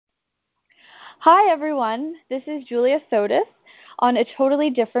Hi, everyone. This is Julia Sotis on A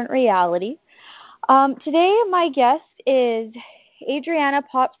Totally Different Reality. Today, my guest is Adriana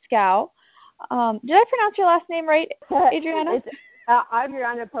Popscow. Did I pronounce your last name right, Adriana? It's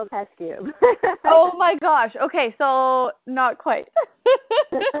Adriana Popescu. Oh, my gosh. Okay, so not quite.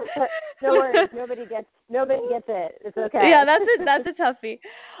 No worries. Nobody gets it. It's okay. Yeah, that's a toughie.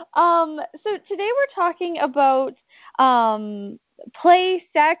 So today we're talking about play,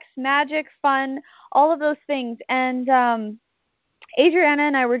 sex, magic, fun, all of those things. And Adriana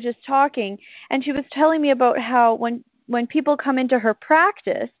and I were just talking, and she was telling me about how when people come into her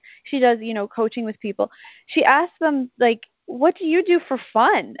practice, she does, coaching with people. She asks them, like, what do you do for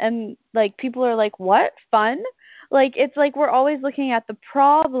fun? And like people are like, what? Fun? Like it's like we're always looking at the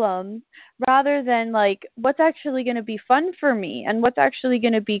problems rather than like what's actually going to be fun for me and what's actually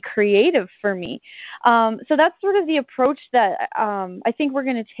going to be creative for me. So that's sort of the approach that I think we're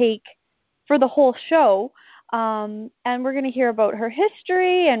going to take for the whole show. And we're going to hear about her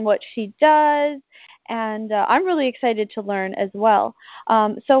history and what she does. And I'm really excited to learn as well.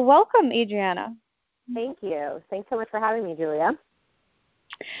 So welcome, Adriana. Thank you. Thanks so much for having me, Julia.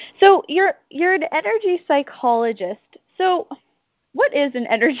 So you're an energy psychologist. So what is an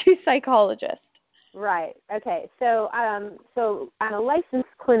energy psychologist? Right. Okay. So I'm a licensed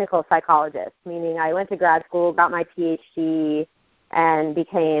clinical psychologist, meaning I went to grad school, got my PhD, and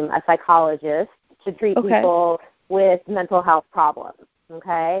became a psychologist to treat people with mental health problems.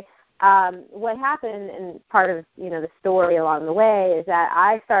 Okay. What happened, and part of the story along the way, is that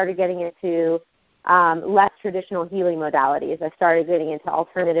I started getting into less traditional healing modalities. I started getting into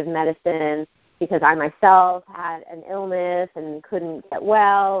alternative medicine because I myself had an illness and couldn't get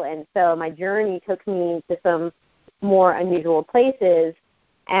well, and so my journey took me to some more unusual places,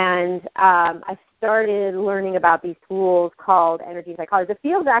 and I started learning about these tools called energy psychology. The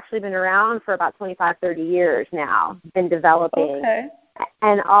field's actually been around for about 25, 30 years now, been developing. Okay.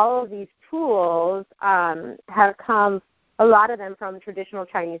 And all of these tools have come, a lot of them from traditional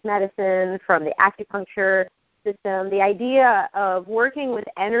Chinese medicine, from the acupuncture system. The idea of working with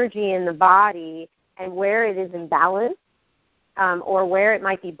energy in the body and where it is imbalanced or where it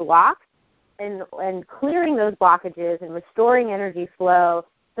might be blocked, and clearing those blockages and restoring energy flow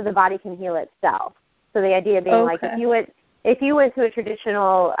so the body can heal itself. So the idea being like if you went to a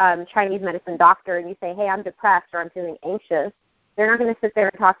traditional Chinese medicine doctor and you say, hey, I'm depressed or I'm feeling anxious, they're not going to sit there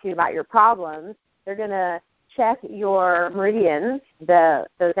and talk to you about your problems. They're going to check your meridians,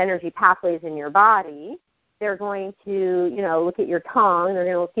 those energy pathways in your body. They're going to, look at your tongue. They're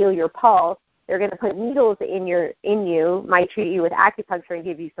going to feel your pulse. They're going to put needles in you, might treat you with acupuncture and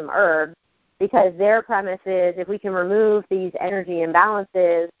give you some herbs, because their premise is if we can remove these energy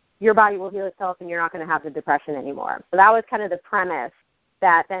imbalances, your body will heal itself and you're not going to have the depression anymore. So that was kind of the premise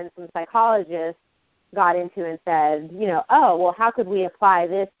that then some psychologists got into and said, how could we apply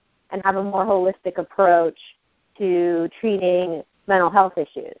this and have a more holistic approach to treating mental health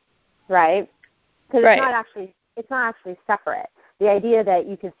issues, right? Because it's not actually separate. The idea that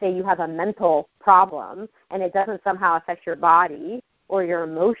you could say you have a mental problem and it doesn't somehow affect your body or your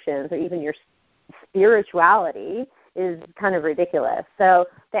emotions or even your spirituality is kind of ridiculous. So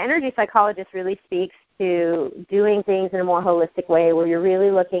the energy psychologist really speaks to doing things in a more holistic way where you're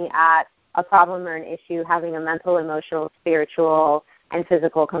really looking at a problem or an issue having a mental, emotional, spiritual, and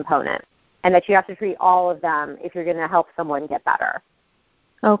physical component, and that you have to treat all of them if you're going to help someone get better.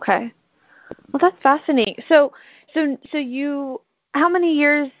 Okay. Well, that's fascinating. So you, how many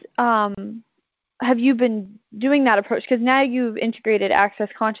years have you been doing that approach? Because now you've integrated access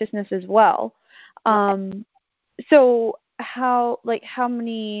consciousness as well. So how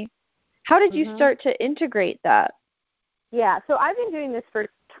did you start to integrate that? Yeah, so I've been doing this for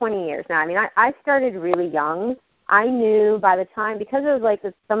 20 years now. I mean, I started really young. I knew by the time, because of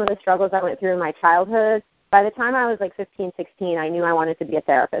some of the struggles I went through in my childhood, by the time I was 15, 16, I knew I wanted to be a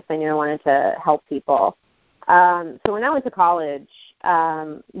therapist. I knew I wanted to help people. So when I went to college,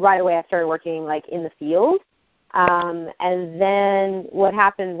 right away I started working in the field. And then what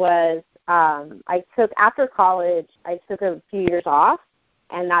happened was after college, I took a few years off,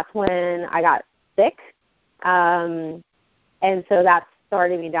 and that's when I got sick. And so that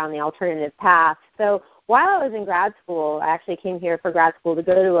started me down the alternative path. So while I was in grad school, I actually came here for grad school to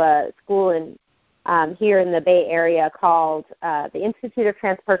go to a school here in the Bay Area called the Institute of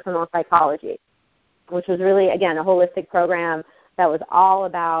Transpersonal Psychology, which was really, again, a holistic program that was all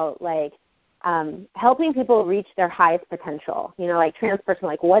about helping people reach their highest potential.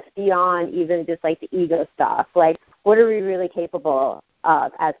 Transpersonal, what's beyond even just the ego stuff. what are we really capable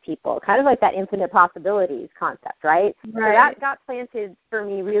of as people? Kind of like that infinite possibilities concept, right? So that got planted for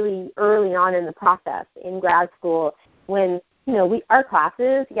me really early on in the process in grad school when, our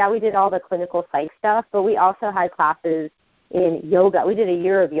classes, we did all the clinical psych stuff, but we also had classes in yoga. We did a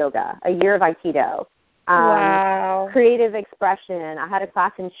year of yoga, a year of Aikido. Wow. Creative expression. I had a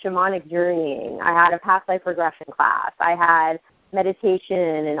class in shamanic journeying. I had a past life regression class. I had meditation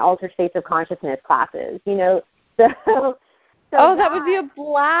and altered states of consciousness classes, So that would be a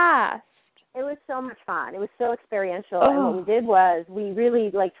blast. It was so much fun. It was so experiential. And what we did was we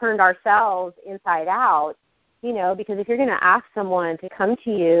really turned ourselves inside out, because if you're going to ask someone to come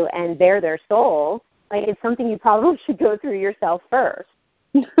to you and bare their soul, it's something you probably should go through yourself first.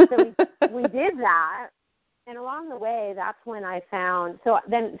 So we did that. And along the way, that's when I found, so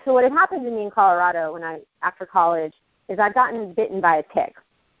what had happened to me in Colorado after college is I'd gotten bitten by a tick.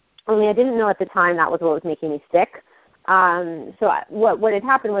 Only I didn't know at the time that was what was making me sick. What had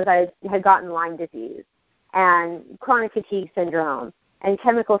happened was I had gotten Lyme disease and chronic fatigue syndrome and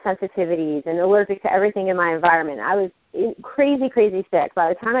chemical sensitivities and allergic to everything in my environment. I was crazy, crazy sick. By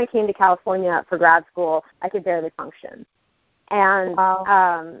the time I came to California for grad school, I could barely function. And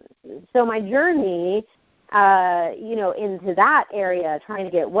so my journey, into that area, trying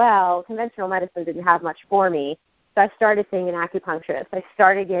to get well, conventional medicine didn't have much for me. So I started seeing an acupuncturist. I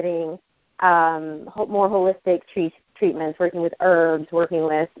started getting more holistic treatments, working with herbs, working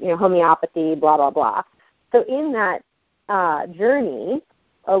with homeopathy, blah, blah, blah. So in that journey,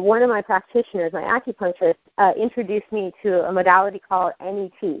 one of my practitioners, my acupuncturist, introduced me to a modality called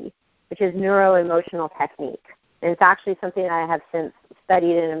NET, which is neuro-emotional technique. And it's actually something I have since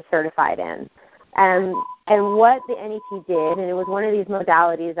studied and am certified in. And what the NET did, and it was one of these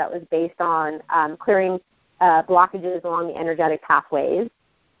modalities that was based on clearing blockages along the energetic pathways,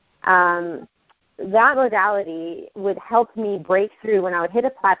 that modality would help me break through when I would hit a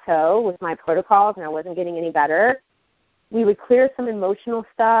plateau with my protocols and I wasn't getting any better. We would clear some emotional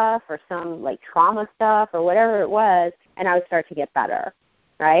stuff or some trauma stuff or whatever it was, and I would start to get better,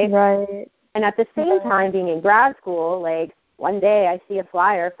 right? Right. And at the same time, being in grad school, one day I see a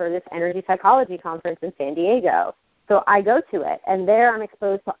flyer for this energy psychology conference in San Diego. So I go to it, and there I'm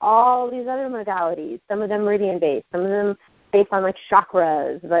exposed to all these other modalities, some of them meridian-based, some of them based on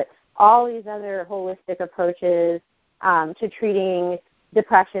chakras, but all these other holistic approaches to treating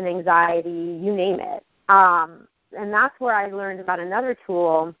depression, anxiety, you name it. And that's where I learned about another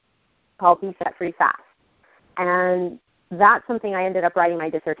tool called Be Set Free Fast. And that's something I ended up writing my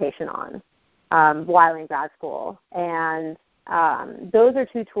dissertation on while in grad school. And those are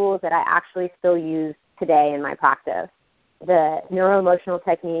two tools that I actually still use today in my practice, the neuro-emotional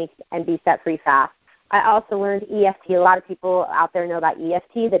technique and Be Set Free Fast. I also learned EFT. A lot of people out there know about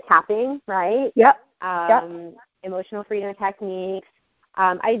EFT, the tapping, right? Yep. Emotional freedom techniques.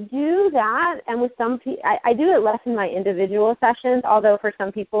 I do that, and with some people, I do it less in my individual sessions, although for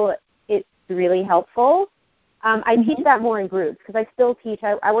some people it's really helpful. I teach that more in groups because I still teach.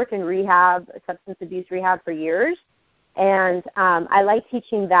 I worked in rehab, substance abuse rehab for years, and I like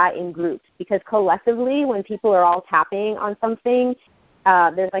teaching that in groups because collectively when people are all tapping on something,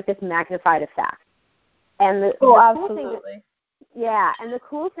 there's this magnified effect. And the absolutely. And the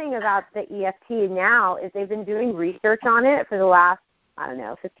cool thing about the EFT now is they've been doing research on it for the last,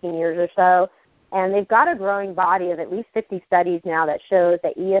 15 years or so, and they've got a growing body of at least 50 studies now that shows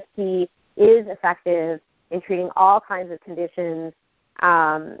that EFT is effective in treating all kinds of conditions,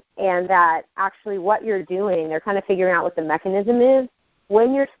 and that actually what you're doing, they're kind of figuring out what the mechanism is.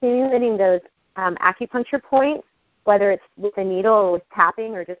 When you're stimulating those acupuncture points, whether it's with a needle or with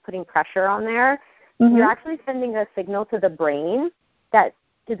tapping or just putting pressure on there, you're actually sending a signal to the brain, to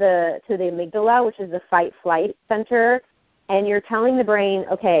the amygdala, which is the fight-flight center, and you're telling the brain,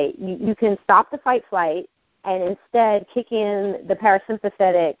 okay, you can stop the fight-flight and instead kick in the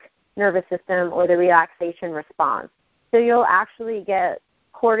parasympathetic nervous system or the relaxation response. So you'll actually get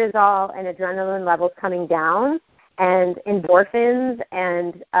cortisol and adrenaline levels coming down and endorphins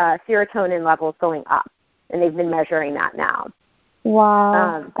and serotonin levels going up, and they've been measuring that now.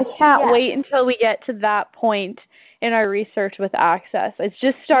 Wow. I can't wait until we get to that point in our research with Access. It's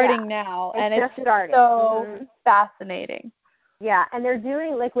just starting now, and it's so fascinating. Yeah, and they're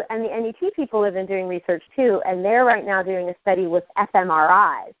doing, and the NET people have been doing research too, and they're right now doing a study with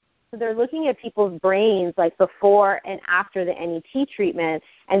fMRIs. So they're looking at people's brains before and after the NET treatment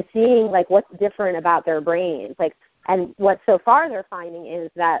and seeing what's different about their brains. And what so far they're finding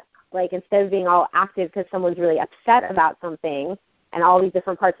is that instead of being all active because someone's really upset about something and all these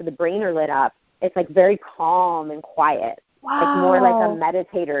different parts of the brain are lit up, it's very calm and quiet. like more like a Wow.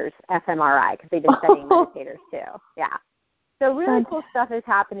 meditator's fMRI, because they've been studying meditators too. Yeah. So really cool stuff is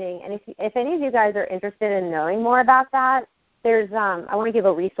happening, and if any of you guys are interested in knowing more about that, there's I want to give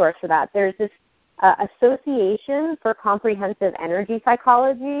a resource for that. There's this Association for Comprehensive Energy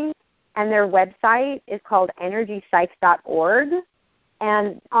Psychology, and their website is called energypsych.org.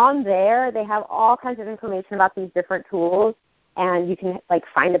 And on there, they have all kinds of information about these different tools, and you can like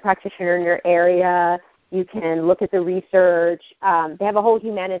find a practitioner in your area. You can look at the research. They have a whole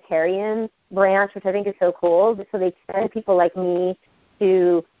humanitarian branch, which I think is so cool. So they send people like me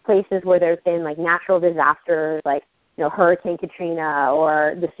to places where there's been like natural disasters, like Hurricane Katrina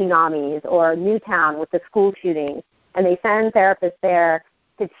or the tsunamis or Newtown with the school shootings, and they send therapists there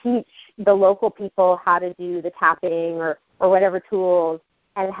to teach the local people how to do the tapping or whatever tools,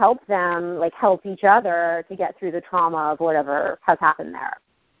 and help them like help each other to get through the trauma of whatever has happened there.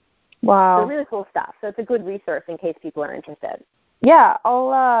 Wow. So really cool stuff. So it's a good resource in case people are interested. Yeah,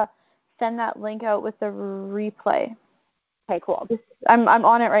 I'll send that link out with the replay. Okay, cool. I'm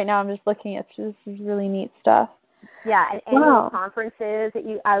on it right now. I'm just looking at this. This is really neat stuff. Yeah, and annual conferences.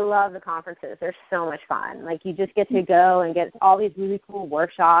 I love the conferences. They're so much fun. Like you just get to go and get all these really cool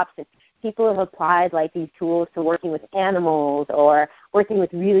workshops, and people have applied like these tools to working with animals or working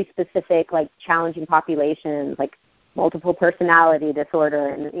with really specific like challenging populations, like multiple personality disorder,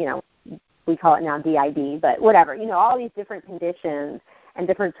 and we call it now DID, but whatever. All these different conditions and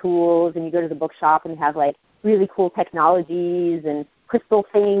different tools, and you go to the bookshop and have like really cool technologies and crystal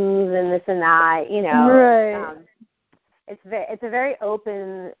things and this and that. Right. It's a very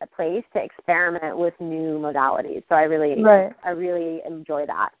open place to experiment with new modalities. So I really enjoy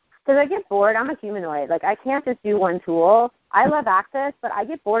that. Because I get bored. I'm a humanoid. Like I can't just do one tool. I love Access, but I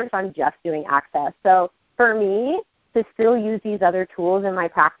get bored if I'm just doing Access. So for me, to still use these other tools in my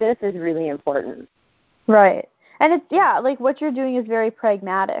practice is really important. Right. And it's, like what you're doing is very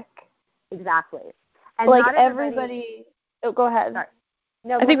pragmatic. Exactly. And like everybody oh, go ahead. Sorry.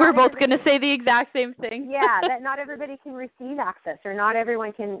 No, I think we're both going to say the exact same thing. Yeah, that not everybody can receive Access, or not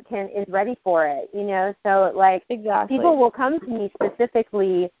everyone is ready for it, So like exactly. People will come to me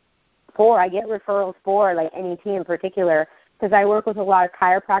specifically I get referrals for like NET in particular, because I work with a lot of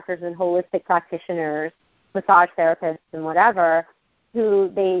chiropractors and holistic practitioners, massage therapists and whatever,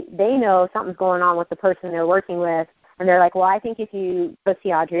 who they know something's going on with the person they're working with, and they're like, well, I think if you go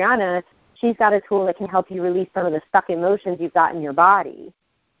see Adriana, she's got a tool that can help you release some of the stuck emotions you've got in your body.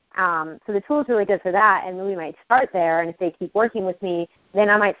 So the tool is really good for that, and we might start there, and if they keep working with me, then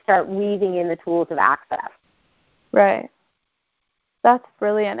I might start weaving in the tools of Access. Right. That's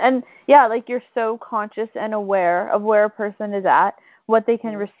brilliant. And like you're so conscious and aware of where a person is at, what they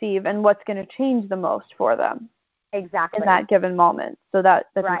can receive, and what's going to change the most for them. Exactly. In that given moment. So that's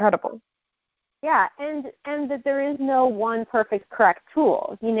incredible. Yeah, and that there is no one perfect correct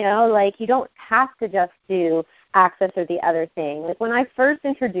tool. Like you don't have to just do Access or the other thing. Like when I first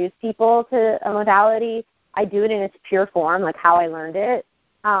introduce people to a modality, I do it in its pure form, like how I learned it.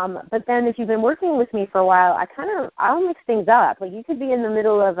 But then if you've been working with me for a while, I'll mix things up. Like you could be in the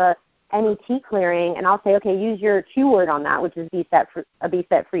middle of a NET clearing, and I'll say, okay, use your cue word on that, which is be set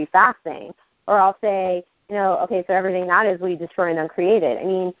free fasting. Or I'll say, okay, so everything that is we destroy and uncreate it. I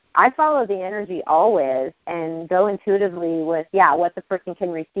mean, I follow the energy always and go intuitively with, what the person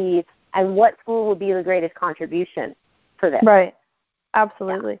can receive and what tool will be the greatest contribution for this. Right.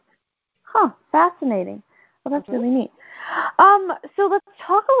 Absolutely. Yeah. Fascinating. Well, that's really neat. So let's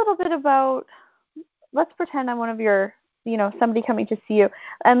talk a little bit about, let's pretend I'm one of your, somebody coming to see you,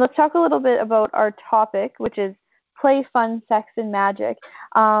 and let's talk a little bit about our topic, which is play, fun, sex, and magic.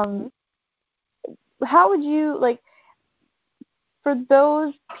 How would you, for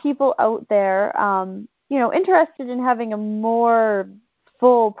those people out there, interested in having a more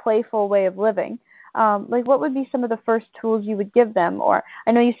full, playful way of living, what would be some of the first tools you would give them? Or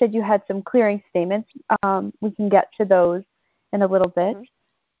I know you said you had some clearing statements. We can get to those in a little bit.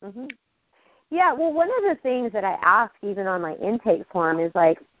 Mm-hmm. Yeah, well, one of the things that I ask even on my intake form is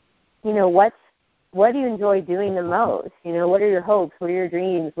what do you enjoy doing the most? What are your hopes? What are your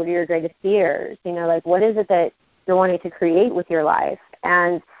dreams? What are your greatest fears? What is it that you're wanting to create with your life?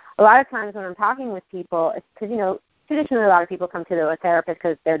 And a lot of times when I'm talking with people, it's because, traditionally a lot of people come to a therapist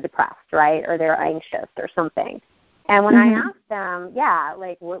because they're depressed, right? Or they're anxious or something. And when I ask them,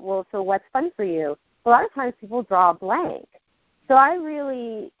 so what's fun for you? A lot of times people draw a blank. So I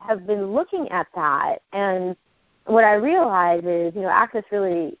really have been looking at that, and what I realize is, Access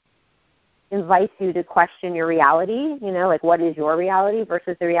really invites you to question your reality, what is your reality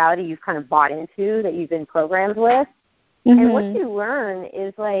versus the reality you've kind of bought into, that you've been programmed with. And what you learn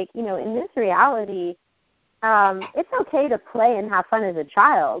is in this reality, it's okay to play and have fun as a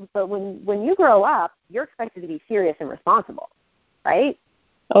child, but when you grow up, you're expected to be serious and responsible, right?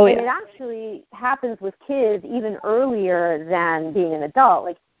 Oh, and yeah. it actually happens with kids even earlier than being an adult.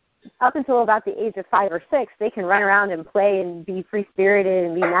 Like up until about the age of 5 or 6, they can run around and play and be free-spirited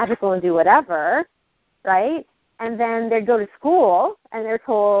and be magical and do whatever, right? And then they go to school and they're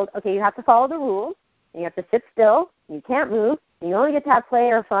told, okay, you have to follow the rules, and you have to sit still, and you can't move, and you only get to have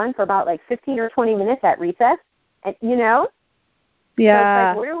play or fun for about like 15 or 20 minutes at recess, and Yeah. So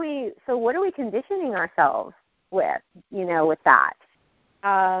it's like, what are we conditioning ourselves with, with that?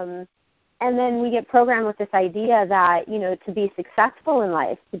 And then we get programmed with this idea that, to be successful in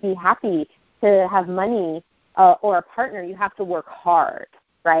life, to be happy, to have money or a partner, you have to work hard,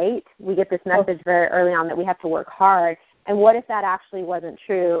 right? We get this message very early on that we have to work hard. And what if that actually wasn't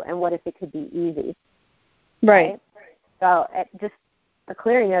true? And what if it could be easy? Right. So just a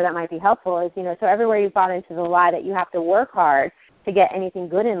clearing there that might be helpful is, so everywhere you've bought into the lie that you have to work hard to get anything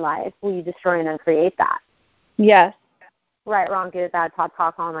good in life, will you destroy and uncreate that? Yes. Right, wrong, good, bad, talk,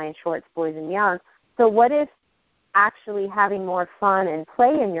 online, shorts, boys, and young. So what if actually having more fun and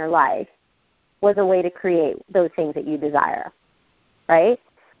play in your life was a way to create those things that you desire, right?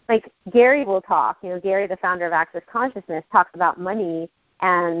 Like Gary will talk, Gary, the founder of Access Consciousness, talks about money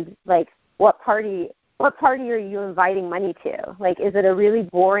and like what party are you inviting money to? Like, is it a really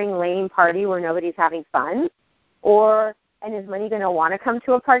boring, lame party where nobody's having fun? And is money going to want to come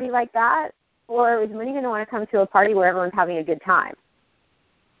to a party like that? Or is money going to want to come to a party where everyone's having a good time,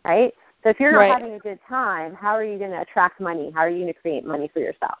 right? So if you're not having a good time, how are you going to attract money? How are you going to create money for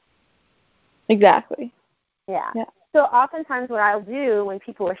yourself? Exactly. Yeah. So oftentimes what I'll do when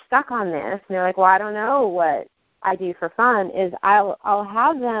people are stuck on this, and they're like, well, I don't know what I do for fun, is I'll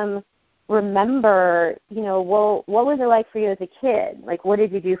have them remember, well, what was it like for you as a kid? Like, what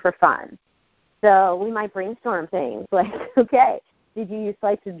did you do for fun? So we might brainstorm things like, okay, did you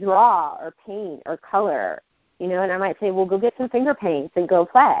like to draw or paint or color? And I might say, well, go get some finger paints and go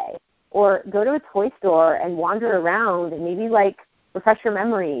play. Or go to a toy store and wander around and maybe like refresh your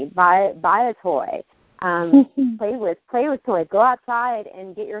memory, buy a toy, play with toys. Go outside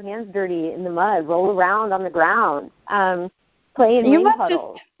and get your hands dirty in the mud, roll around on the ground, play in rain puddles. You must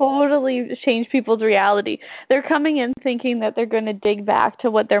just totally change people's reality. They're coming in thinking that they're going to dig back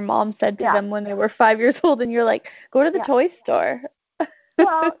to what their mom said to them when they were 5 years old, and you're like, go to the toy store.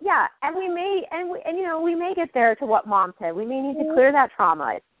 Well, yeah, and we may get there to what mom said. We may need to clear that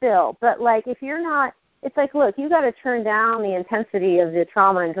trauma still, but like if you're not, it's like, look, you got to turn down the intensity of the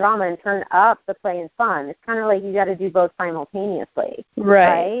trauma and drama and turn up the play and fun. It's kind of like you got to do both simultaneously,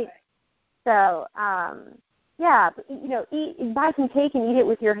 right? So, buy some cake and eat it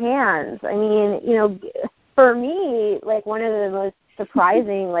with your hands. I mean, for me, like one of the most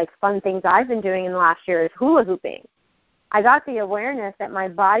surprising, like fun things I've been doing in the last year is hula hooping. I got the awareness that my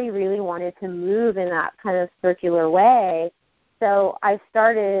body really wanted to move in that kind of circular way. So I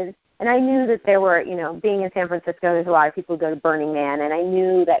started, and I knew that there were, being in San Francisco, there's a lot of people who go to Burning Man, and I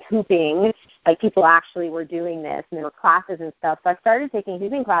knew that hooping, like people actually were doing this, and there were classes and stuff. So I started taking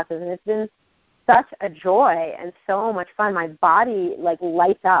hooping classes, and it's been such a joy and so much fun. My body, like,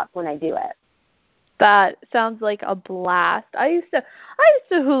 lights up when I do it. That sounds like a blast. I used to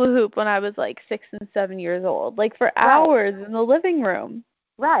hula hoop when I was like 6 and 7 years old, like for hours in the living room.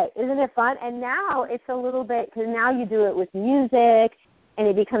 Right. Isn't it fun? And now it's a little bit, because now you do it with music, and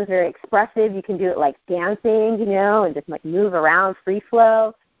it becomes very expressive. You can do it like dancing, and just like move around, free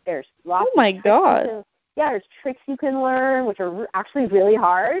flow. There's lots of my God. There's tricks you can learn, which are actually really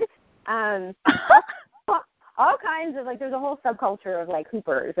hard. All kinds of, like, there's a whole subculture of, like,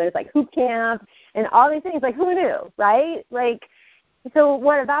 hoopers. There's, like, hoop camp and all these things. Like, who knew, right? Like, so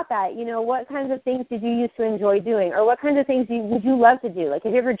what about that? What kinds of things did you used to enjoy doing? Or what kinds of things would you love to do? Like,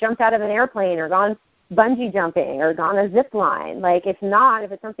 have you ever jumped out of an airplane or gone bungee jumping or gone a zip line? Like, if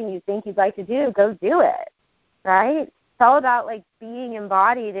it's something you think you'd like to do, go do it, right? It's all about, like, being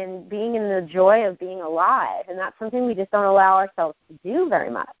embodied and being in the joy of being alive. And that's something we just don't allow ourselves to do very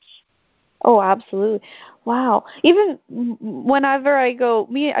much. Oh, absolutely. Wow. Even whenever I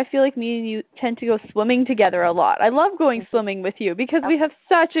feel like me and you tend to go swimming together a lot. I love going swimming with you because we have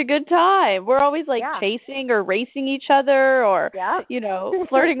such a good time. We're always like chasing or racing each other or,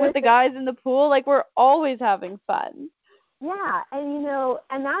 flirting with the guys in the pool. Like we're always having fun. Yeah, and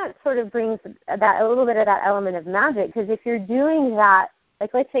and that sort of brings that a little bit of that element of magic, because if you're doing that,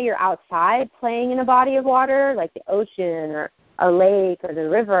 like let's say you're outside playing in a body of water, like the ocean or a lake or the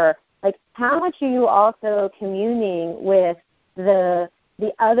river, like how much are you also communing with the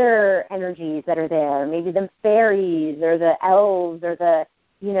other energies that are there, maybe the fairies or the elves or the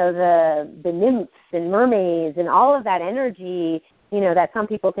the nymphs and mermaids and all of that energy, that some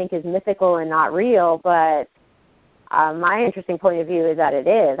people think is mythical and not real, but my interesting point of view is that it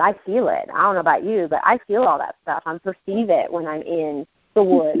is. I feel it. I don't know about you, but I feel all that stuff. I perceive it when I'm in the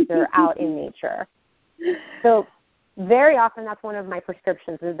woods or out in nature. So very often that's one of my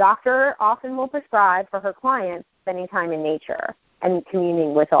prescriptions. The doctor often will prescribe for her clients spending time in nature and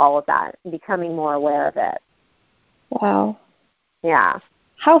communing with all of that and becoming more aware of it. Wow. Yeah.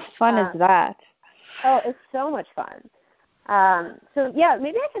 How fun is that? Oh, it's so much fun. So, yeah,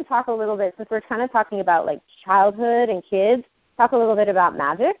 maybe I can talk a little bit, since we're kind of talking about, like, childhood and kids, talk a little bit about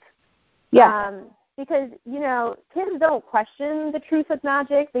magic. Yeah. Because, kids don't question the truth of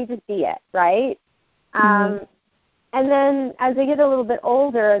magic. They just be it, right? And then as they get a little bit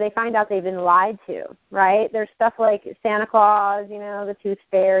older, they find out they've been lied to, right? There's stuff like Santa Claus, the Tooth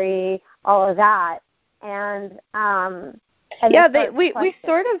Fairy, all of that. And yeah, we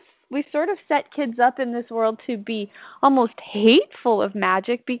sort of set kids up in this world to be almost hateful of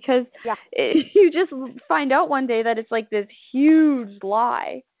magic, because you just find out one day that it's like this huge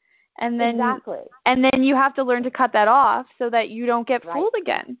lie. And then you have to learn to cut that off so that you don't get fooled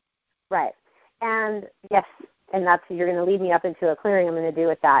again. Right. And yes, and you're going to lead me up into a clearing I'm going to do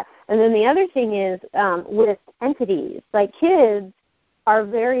with that. And then the other thing is with entities, like kids are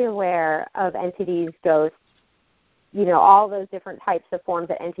very aware of entities, ghosts, all those different types of forms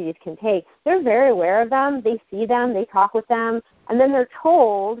that entities can take. They're very aware of them. They see them. They talk with them. And then they're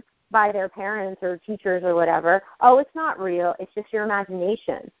told by their parents or teachers or whatever, oh, it's not real. It's just your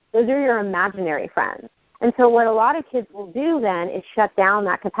imagination. Those are your imaginary friends. And so what a lot of kids will do then is shut down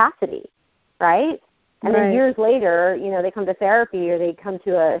that capacity, right? And then years later, they come to therapy or they come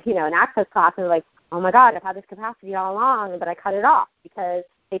to an access class and they're like, oh, my God, I've had this capacity all along, but I cut it off because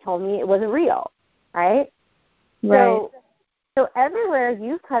they told me it wasn't real, right? Right. So everywhere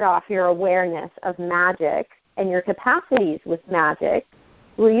you cut off your awareness of magic and your capacities with magic,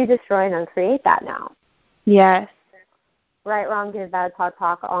 will you destroy and uncreate that now? Yes. Right, wrong, good, bad, POD,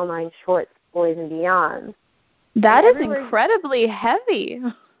 POC, all nine shorts, boys, and beyond. That is incredibly heavy.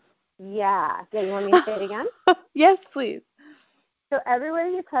 Yeah. You want me to say it again? Yes, please. So everywhere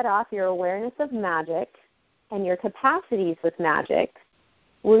you cut off your awareness of magic and your capacities with magic,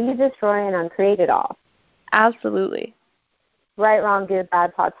 will you destroy and uncreate it all? Absolutely. Right, wrong, good,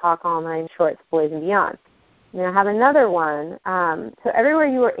 bad, POD, POC, all nine shorts, boys, and beyond. And I have another one. So everywhere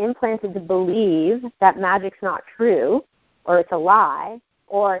you are implanted to believe that magic's not true, or it's a lie,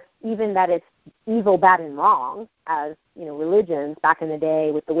 or even that it's evil, bad, and wrong, as religions back in the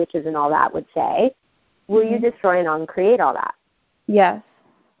day with the witches and all that would say, will you destroy and uncreate all that? Yes.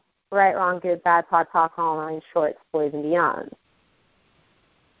 Right, wrong, good, bad, POD, POC, all nine shorts, boys, and beyond.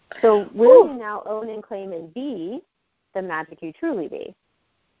 So will you now own and claim and be the magic you truly be?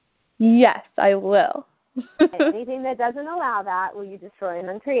 Yes, I will. Anything that doesn't allow that, will you destroy and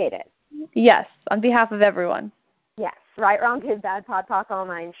uncreate it? Yes, on behalf of everyone. Yes, right, wrong, good, bad, POD, POC, all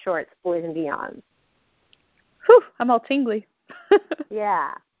nine shorts, boys, and beyond. Whew, I'm all tingly.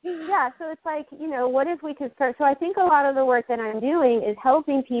 Yeah, so it's like, what if we could start? So I think a lot of the work that I'm doing is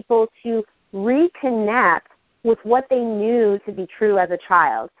helping people to reconnect with what they knew to be true as a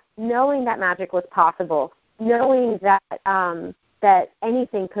child, knowing that magic was possible, knowing that that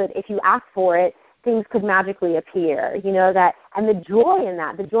anything could, if you ask for it, things could magically appear, that, and the joy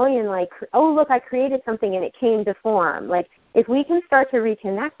in like, oh, look, I created something and it came to form. Like, if we can start to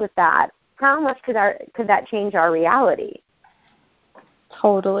reconnect with that, how much could that change our reality?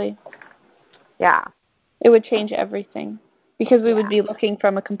 Totally. Yeah. It would change everything, because we would be looking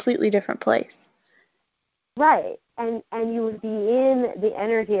from a completely different place. Right. And you would be in the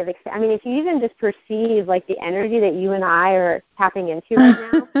energy of, if you even just perceive, like, the energy that you and I are tapping into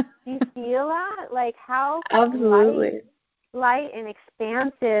right now, do you feel that? Like, how absolutely light and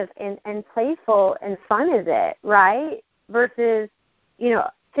expansive and playful and fun is it, right? Versus,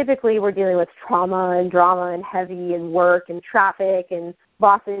 typically we're dealing with trauma and drama and heavy and work and traffic and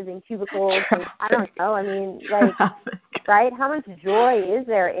bosses and cubicles. And I don't know. Right? How much joy is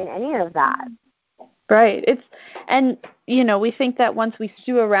there in any of that? Right. We think that once we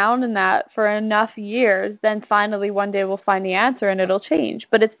stew around in that for enough years, then finally one day we'll find the answer and it'll change.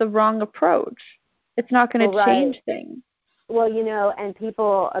 But it's the wrong approach. It's not going to change things. Well, and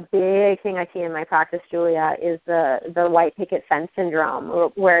people, a big thing I see in my practice, Julia, is the white picket fence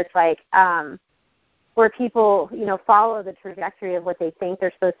syndrome, where it's like, where people, follow the trajectory of what they think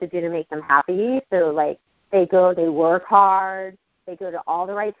they're supposed to do to make them happy. So, like, they work hard, they go to all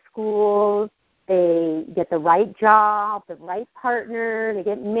the right schools, they get the right job, the right partner, they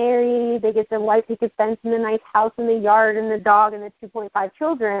get married, they get the white picket fence and the nice house and the yard and the dog and the 2.5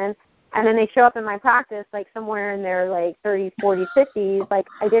 children, and then they show up in my practice like somewhere in their like 30s, 40s, 50s, like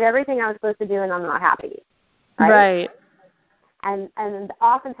I did everything I was supposed to do and I'm not happy. Right. And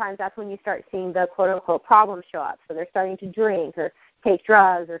oftentimes that's when you start seeing the quote-unquote problems show up. So they're starting to drink or take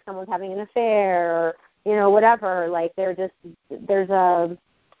drugs, or someone's having an affair, or, you know, whatever. Like there's a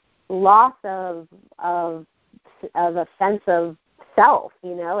loss of a sense of self,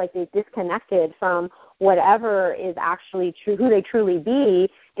 you know, like they disconnected from whatever is actually true, who they truly be,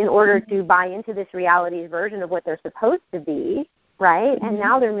 in order to buy into this reality's version of what they're supposed to be, right? And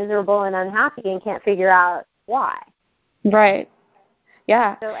now they're miserable and unhappy and can't figure out why. Right.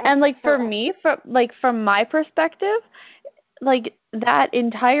 Yeah. So, and like for me, from my perspective, like that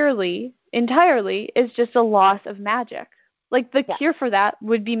entirely is just a loss of magic. Like the cure for that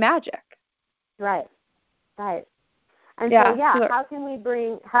would be magic. Right. And so how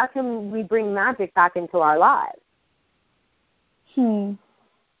can we bring magic back into our lives?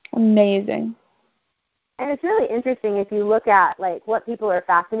 Amazing. And it's really interesting if you look at like what people are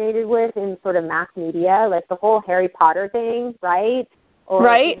fascinated with in sort of mass media, like the whole Harry Potter thing, right? Or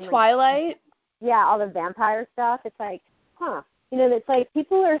right, Twilight. Yeah, all the vampire stuff. It's like, you know, it's like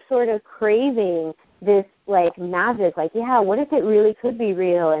people are sort of craving this like magic, like, what if it really could be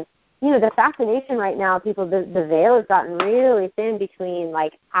real? And, you know, the fascination right now, people, the veil has gotten really thin between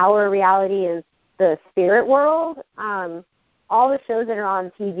like our reality and the spirit world. All the shows that are on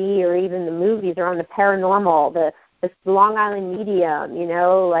TV or even the movies are on the paranormal, the Long Island medium, you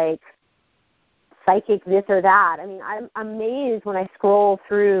know, like psychic this or that. I mean, I'm amazed when I scroll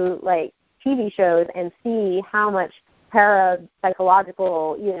through like TV shows and see how much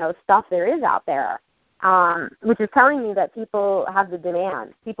parapsychological, you know, stuff there is out there, which is telling me that people have the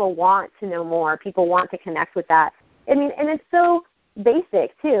demand. People want to know more. People want to connect with that. I mean, and it's so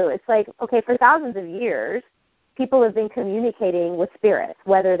basic too. It's like, okay, for thousands of years, people have been communicating with spirits,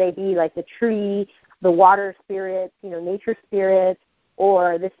 whether they be like the tree, the water spirits, you know, nature spirits,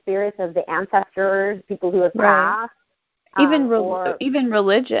 or the spirits of the ancestors, people who have passed. Even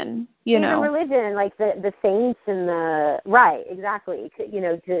religion, you know. Even religion, like the saints and exactly. You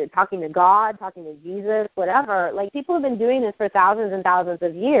know, to talking to God, talking to Jesus, whatever. Like people have been doing this for thousands and thousands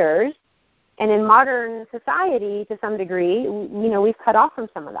of years, and in modern society, to some degree, you know, we've cut off from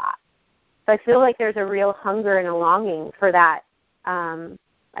some of that. So I feel like there's a real hunger and a longing for that, I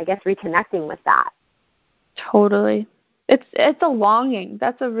guess, reconnecting with that. Totally. It's a longing.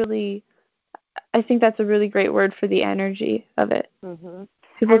 I think that's a really great word for the energy of it. Mm-hmm.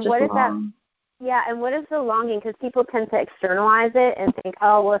 People and just what is long. that? Yeah, and what is the longing? Because people tend to externalize it and think,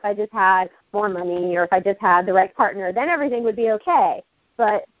 oh, well, if I just had more money or if I just had the right partner, then everything would be okay.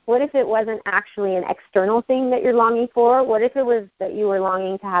 But what if it wasn't actually an external thing that you're longing for? What if it was that you were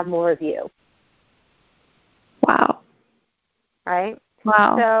longing to have more of you? Wow. Right?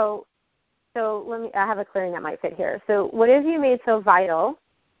 Wow. So I have a clearing that might fit here. So what have you made so vital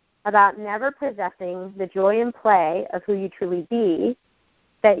about never possessing the joy and play of who you truly be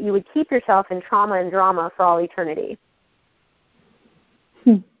that you would keep yourself in trauma and drama for all eternity?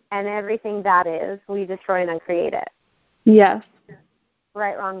 And everything that is, will you destroy and uncreate it? Yes.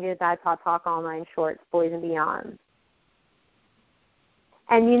 Right, wrong, good, bad, pot, talk, all nine shorts, boys and beyond.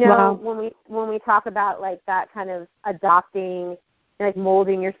 And you know, when we talk about like that kind of adopting, like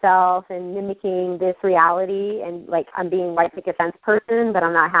molding yourself and mimicking this reality, and like I'm being white picket fence person, but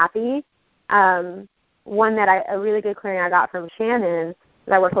I'm not happy. One that a really good clearing I got from Shannon,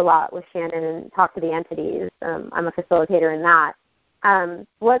 because I work a lot with Shannon and talk to the entities. I'm a facilitator in that.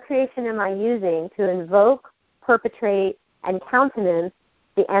 What creation am I using to invoke, perpetrate, and countenance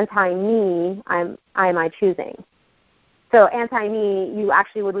the anti-me I choosing? So anti-me, you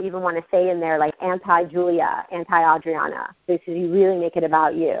actually would even want to say in there like anti-Julia, anti-Adriana, because you really make it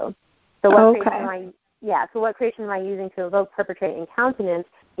about you. So what creation am I using to evoke, perpetrate, and countenance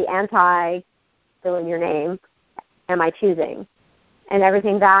the fill in your name, am I choosing? And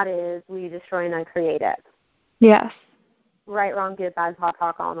everything that is, will you destroy and uncreate it? Yes. Right, wrong, good, bad, hot,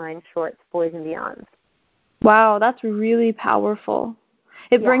 talk, all nine shorts, boys and beyond. Wow, that's really powerful.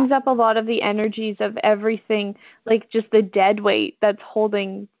 It brings up a lot of the energies of everything, like just the dead weight that's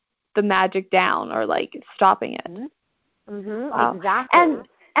holding the magic down or like stopping it. Mm-hmm. Wow. Exactly.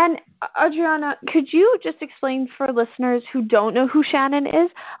 And Adriana, could you just explain for listeners who don't know who Shannon is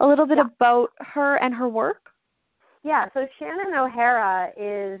a little bit about her and her work? Yeah, so Shannon O'Hara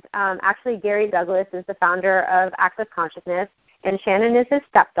is actually Gary Douglas is the founder of Access Consciousness, and Shannon is his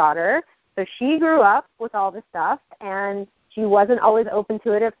stepdaughter. So she grew up with all this stuff, and She wasn't always open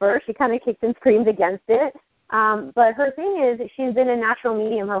to it at first. She kind of kicked and screamed against it. But her thing is she's been a natural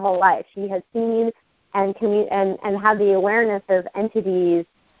medium her whole life. She has seen and had the awareness of entities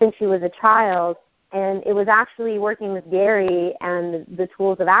since she was a child. And it was actually working with Gary and the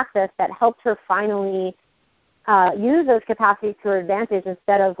tools of access that helped her finally use those capacities to her advantage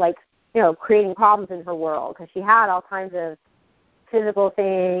instead of creating problems in her world, because she had all kinds of physical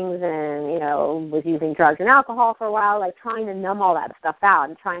things and, was using drugs and alcohol for a while, trying to numb all that stuff out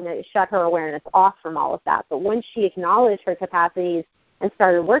and trying to shut her awareness off from all of that. But once she acknowledged her capacities and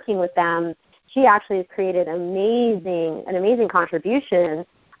started working with them, she actually has created an amazing contribution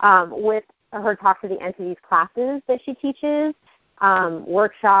with her Talk to the Entities classes that she teaches,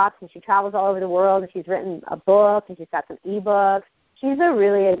 workshops, and she travels all over the world, and she's written a book, and she's got some ebooks. She's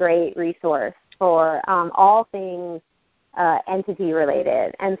a great resource for all things entity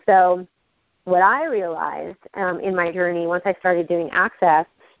related. And so what I realized in my journey once I started doing access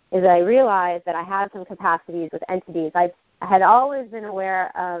is I realized that I had some capacities with entities. I had always been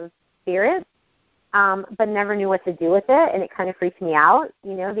aware of spirits, but never knew what to do with it, and it kind of freaked me out,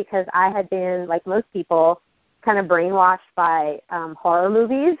 because I had been, like most people, kind of brainwashed by horror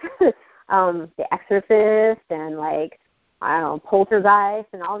movies, The Exorcist and Poltergeist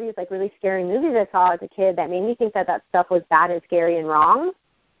and all these really scary movies I saw as a kid that made me think that stuff was bad and scary and wrong.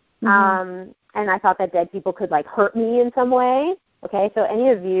 Mm-hmm. And I thought that dead people could hurt me in some way. Okay, so any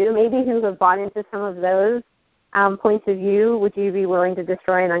of you maybe who have bought into some of those points of view, would you be willing to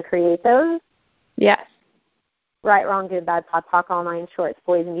destroy and uncreate those? Yes. Right, wrong, good, bad, pod, talk, all nine shorts,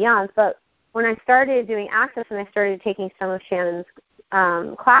 boys and beyonds. But when I started doing access and I started taking some of Shannon's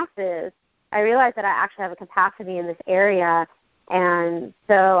classes, I realized that I actually have a capacity in this area. And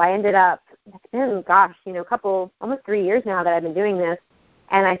so I ended up, it's been, almost 3 years now that I've been doing this.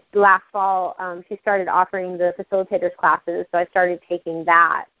 And last fall, she started offering the facilitators classes, so I started taking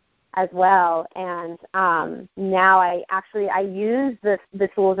that as well. And now I use the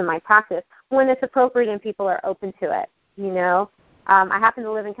tools in my practice when it's appropriate and people are open to it, I happen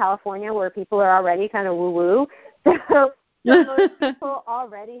to live in California where people are already kind of woo-woo. So most people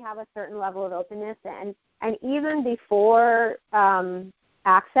already have a certain level of openness. And even before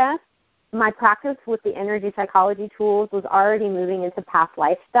access, my practice with the energy psychology tools was already moving into past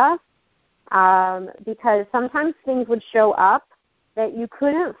life stuff, because sometimes things would show up that you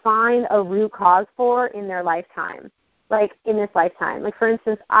couldn't find a root cause for in their lifetime, in this lifetime. For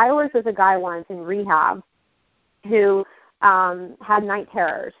instance, I worked with a guy once in rehab who had night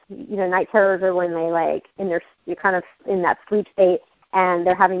terrors. Night terrors are when you're kind of in that sleep state and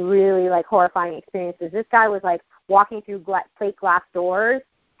they're having really horrifying experiences. This guy was walking through plate glass doors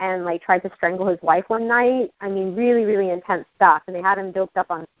and tried to strangle his wife one night. I mean, really, really intense stuff. And they had him doped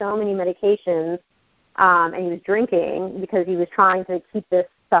up on so many medications, and he was drinking because he was trying to keep this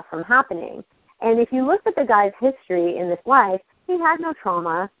stuff from happening. And if you look at the guy's history in this life, he had no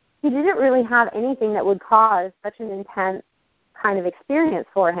trauma. He didn't really have anything that would cause such an intense kind of experience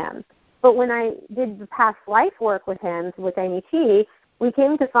for him. But when I did the past life work with him, with MET, we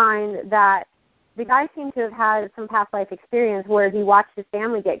came to find that the guy seemed to have had some past life experience where he watched his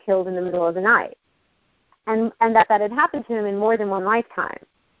family get killed in the middle of the night. And that had happened to him in more than one lifetime.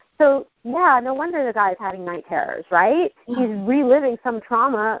 So, yeah, no wonder the guy's having night terrors, right? Yeah. He's reliving some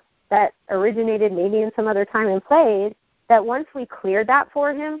trauma that originated maybe in some other time and place, that once we cleared that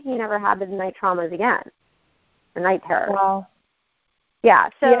for him, he never had the night traumas again, the night terrors. Wow. Yeah,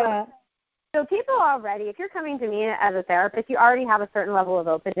 so people already, if you're coming to me as a therapist, you already have a certain level of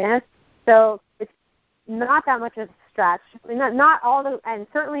openness. So it's not that much of a stretch. I mean, not all and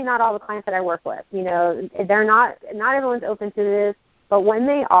certainly not all the clients that I work with. They're not everyone's open to this, but when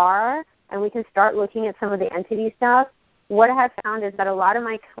they are, and we can start looking at some of the entity stuff, what I have found is that a lot of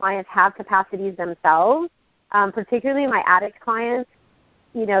my clients have capacities themselves, particularly my addict clients.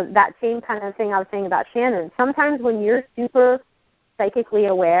 That same kind of thing I was saying about Shannon. Sometimes when you're super psychically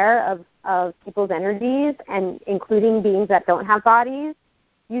aware of people's energies, and including beings that don't have bodies,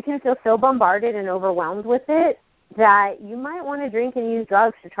 you can feel so bombarded and overwhelmed with it that you might want to drink and use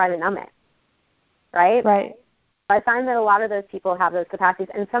drugs to try to numb it, right? Right. I find that a lot of those people have those capacities,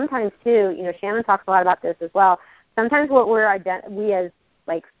 and sometimes too, Shannon talks a lot about this as well. Sometimes what we as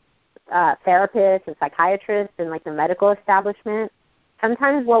therapists and psychiatrists and the medical establishment,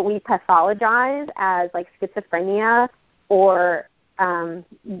 sometimes what we pathologize as schizophrenia or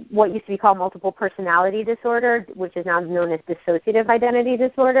what used to be called multiple personality disorder, which is now known as dissociative identity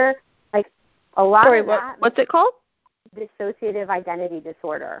disorder. A lot Sorry, of that. What's it called? Dissociative identity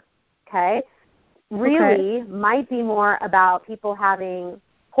disorder. Okay? Really might be more about people having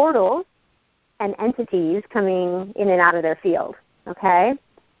portals and entities coming in and out of their field. Okay.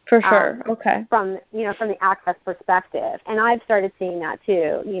 For sure. Okay. From the access perspective, and I've started seeing that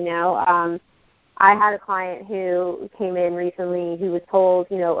too. I had a client who came in recently who was told,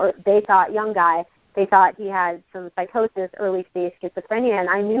 or they thought, young guy, they thought he had some psychosis, early stage schizophrenia, and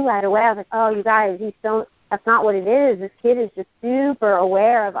I knew right away. I was like, oh, you guys, that's not what it is. This kid is just super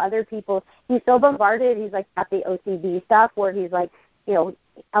aware of other people. He's so bombarded. He's like got the OCD stuff where he's like,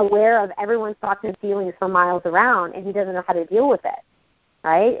 aware of everyone's thoughts and feelings for miles around, and he doesn't know how to deal with it.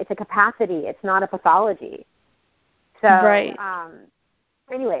 Right? It's a capacity. It's not a pathology. So, right.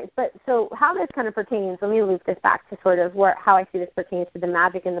 Anyways, but so how this kind of pertains, let me loop this back to sort of how I see this pertains to the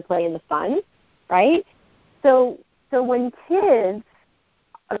magic and the play and the fun, right? So when kids,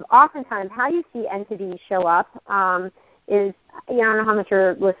 oftentimes how you see entities show up is, I don't know how much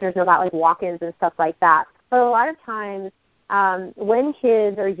your listeners know about like walk-ins and stuff like that, but a lot of times when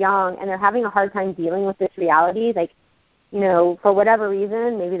kids are young and they're having a hard time dealing with this reality, like, for whatever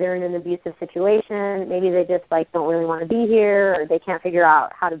reason, maybe they're in an abusive situation, maybe they just don't really want to be here, or they can't figure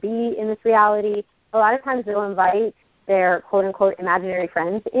out how to be in this reality. A lot of times they'll invite their quote unquote imaginary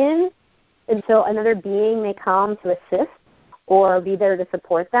friends in, and so another being may come to assist or be there to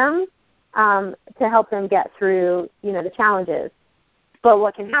support them to help them get through, the challenges. But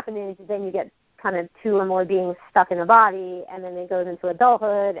what can happen is then you get kind of two or more beings stuck in a body, and then it goes into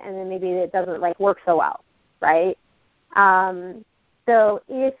adulthood, and then maybe it doesn't work so well, right? So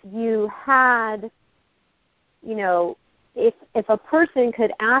if you had, if a person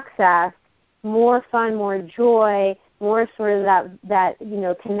could access more fun, more joy, more sort of that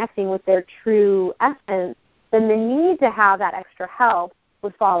connecting with their true essence, then the need to have that extra help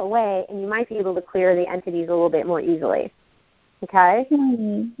would fall away, and you might be able to clear the entities a little bit more easily. Okay?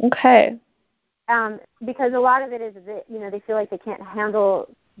 Okay. Because a lot of it is that, they feel like they can't handle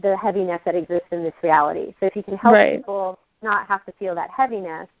the heaviness that exists in this reality. So if you can help people not have to feel that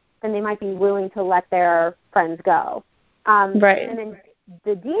heaviness, then they might be willing to let their friends go. And then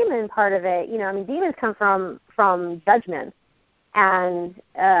the demon part of it, demons come from judgment, and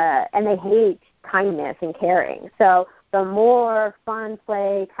they hate kindness and caring. So the more fun,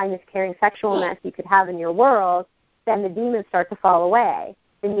 play, kindness, caring, sexualness you could have in your world, then the demons start to fall away.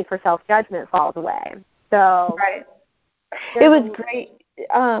 The need for self-judgment falls away. So it was great.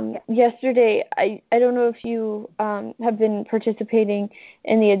 Yesterday, I don't know if you have been participating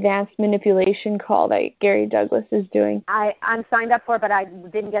in the advanced manipulation call that Gary Douglas is doing. I'm signed up for it, but I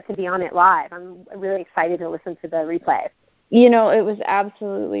didn't get to be on it live. I'm really excited to listen to the replay. It was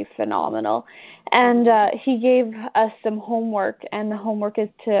absolutely phenomenal. And he gave us some homework, and the homework is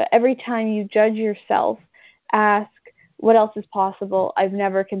to, every time you judge yourself, ask, what else is possible I've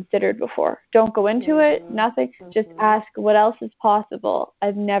never considered before? Don't go into it, nothing. Just ask, what else is possible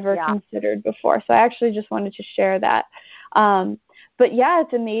I've never considered before? So I actually just wanted to share that. But yeah,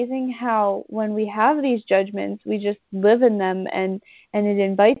 it's amazing how when we have these judgments, we just live in them, and it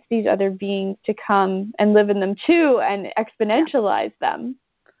invites these other beings to come and live in them too and exponentialize them.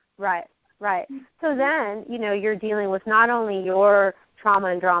 Right. So then, you're dealing with not only your trauma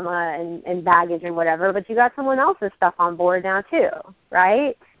and drama and baggage and whatever, but you got someone else's stuff on board now too,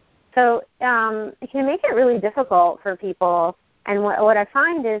 right? So it can make it really difficult for people. And what I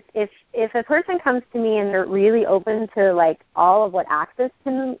find is if a person comes to me and they're really open to all of what Access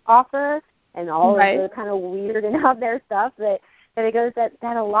can offer and all of the kind of weird and out there stuff, that it goes that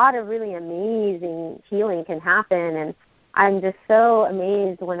a lot of really amazing healing can happen. And I'm just so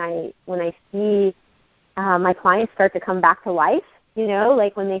amazed when I see my clients start to come back to life.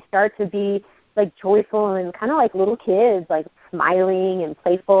 When they start to be joyful and kind of like little kids, smiling and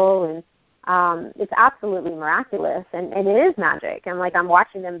playful, and it's absolutely miraculous, and it is magic. And I'm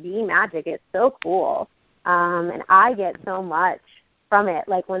watching them be magic. It's so cool, and I get so much from it.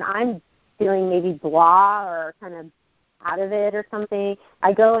 When I'm feeling maybe blah or kind of out of it or something,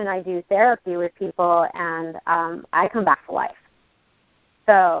 I go and I do therapy with people, and I come back to life.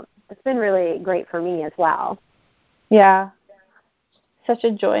 So it's been really great for me as well. Yeah. Such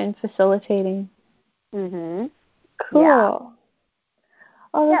a joy in facilitating. Mhm. Cool. Yeah.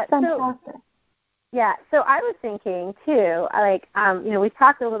 Oh, that's fantastic. So I was thinking too, we've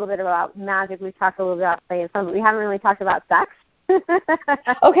talked a little bit about magic, we've talked a little bit about play and fun, but we haven't really talked about sex.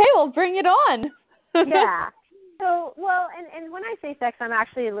 Okay, well, bring it on. Yeah. So, and when I say sex, I'm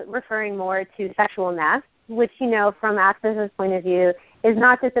actually referring more to sexualness, which, from Access's point of view, is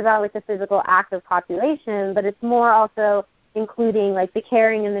not just about the physical act of copulation, but it's more also including the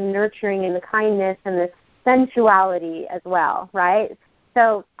caring and the nurturing and the kindness and the sensuality as well, right?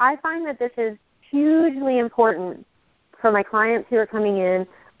 So I find that this is hugely important for my clients who are coming in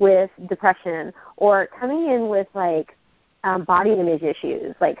with depression, or coming in with like body image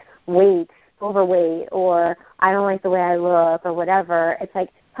issues, like weight, overweight, or I don't like the way I look, or whatever. It's like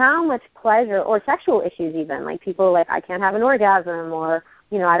how much pleasure, or sexual issues even, like people like I can't have an orgasm, or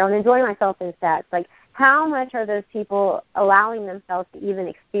I don't enjoy myself in sex. Like how much are those people allowing themselves to even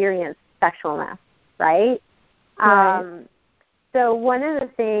experience sexualness, right? Right. So one of the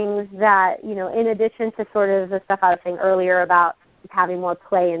things that, in addition to sort of the stuff I was saying earlier about having more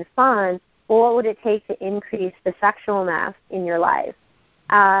play and fun, well, what would it take to increase the sexualness in your life?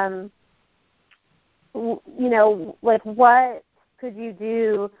 Like what could you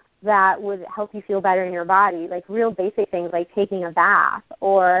do that would help you feel better in your body? Like real basic things like taking a bath,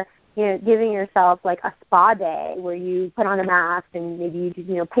 or giving yourself like a spa day where you put on a mask and maybe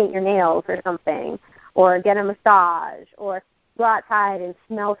you paint your nails or something, or get a massage, or go outside and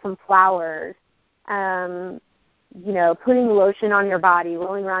smell some flowers, putting lotion on your body,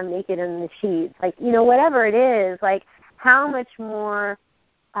 rolling around naked in the sheets, like, whatever it is, like how much more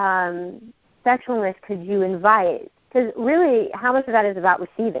sexualness could you invite? Because really, how much of that is about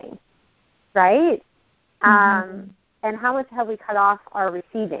receiving, right? Mm-hmm. And how much have we cut off our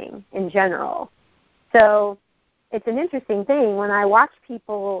receiving in general? So it's an interesting thing. When I watch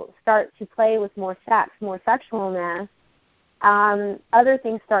people start to play with more sex, more sexualness, other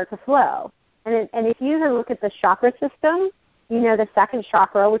things start to flow. And if you even look at the chakra system, the second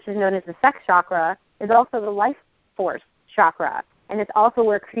chakra, which is known as the sex chakra, is also the life force chakra. And it's also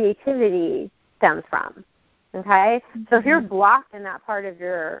where creativity stems from. Okay? Mm-hmm. So if you're blocked in that part of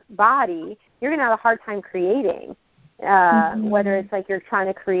your body, you're going to have a hard time creating, whether it's like you're trying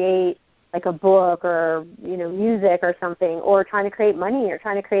to create like a book or, music or something, or trying to create money or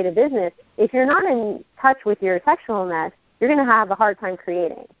trying to create a business. If you're not in touch with your sexualness, you're going to have a hard time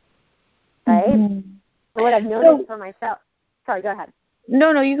creating, right? Mm-hmm. So what I've noticed for myself, sorry, go ahead.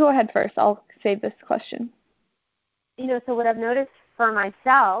 No, you go ahead first. I'll save this question. So what I've noticed for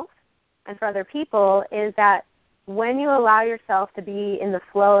myself and for other people is that when you allow yourself to be in the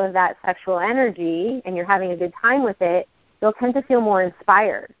flow of that sexual energy and you're having a good time with it, you'll tend to feel more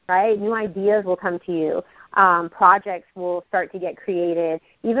inspired, right? New ideas will come to you. Projects will start to get created.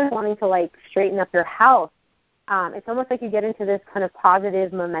 Even wanting to like straighten up your health. It's almost like you get into this kind of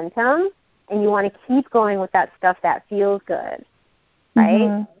positive momentum and you want to keep going with that stuff that feels good, right?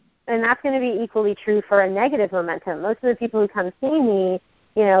 Mm-hmm. And that's going to be equally true for a negative momentum. Most of the people who come see me,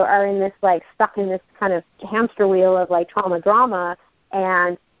 are in this like stuck in this kind of hamster wheel of like trauma drama,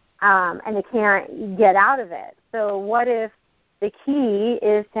 and they can't get out of it. So what if the key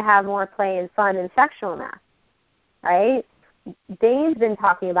is to have more play and fun and sexualness, right? Dane's been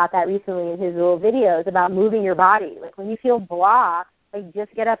talking about that recently in his little videos about moving your body. Like when you feel blocked, like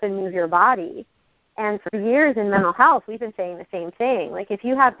just get up and move your body. And for years in mental health, we've been saying the same thing. Like if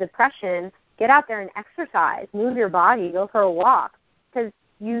you have depression, get out there and exercise, move your body, go for a walk, because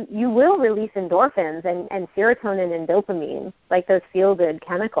you will release endorphins and serotonin and dopamine, like those feel-good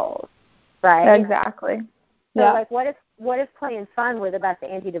chemicals, right? Exactly. So like what if play and fun were the best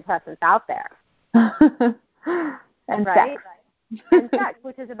antidepressants out there? And right? Sex. And sex,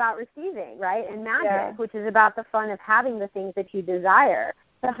 which is about receiving, right? And magic, which is about the fun of having the things that you desire.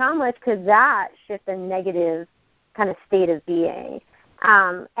 So how much could that shift a negative kind of state of being?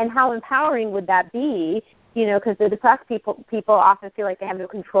 And how empowering would that be? Because the depressed people often feel like they have no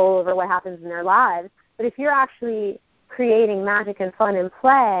control over what happens in their lives. But if you're actually creating magic and fun and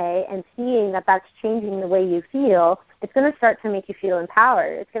play and seeing that that's changing the way you feel, it's going to start to make you feel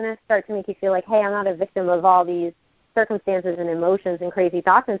empowered. It's going to start to make you feel like, hey, I'm not a victim of all these circumstances and emotions and crazy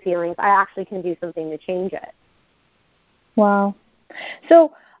thoughts and feelings. I actually can do something to change it. Wow.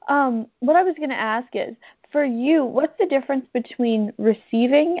 So what I was going to ask is, for you, what's the difference between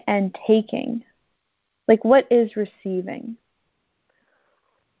receiving and taking? Like, what is receiving?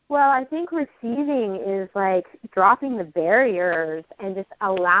 Well, I think receiving is like dropping the barriers and just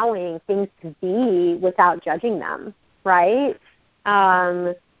allowing things to be without judging them, right?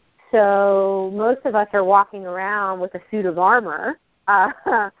 So most of us are walking around with a suit of armor,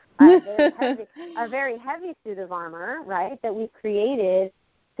 a very heavy suit of armor, right, that we've created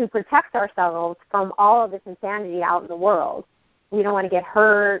to protect ourselves from all of this insanity out in the world. We don't want to get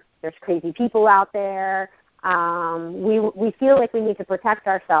hurt. There's crazy people out there. We feel like we need to protect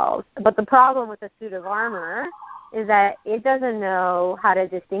ourselves. But the problem with a suit of armor is that it doesn't know how to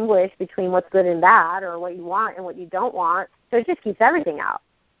distinguish between what's good and bad, or what you want and what you don't want. So it just keeps everything out,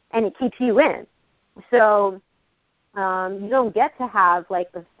 and it keeps you in. So you don't get to have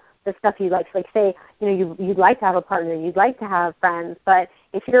like the stuff you like. Like say, you'd like to have a partner, you'd like to have friends, but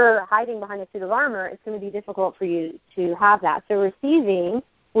if you're hiding behind a suit of armor, it's going to be difficult for you to have that. So receiving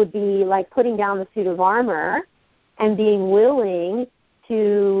would be like putting down the suit of armor and being willing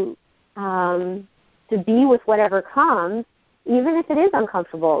to be with whatever comes, even if it is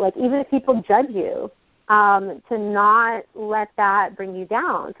uncomfortable, like even if people judge you, to not let that bring you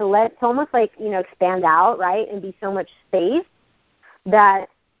down, to almost like, expand out, right, and be so much space that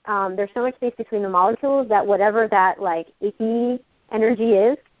there's so much space between the molecules that whatever that like icky energy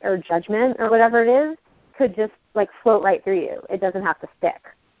is or judgment or whatever it is could just like float right through you. It doesn't have to stick.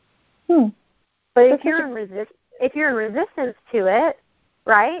 But if you're in resistance to it,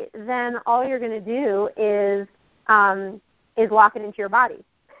 right, then all you're going to do is lock it into your body.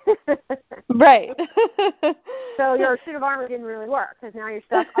 Right. So your suit of armor didn't really work because now you're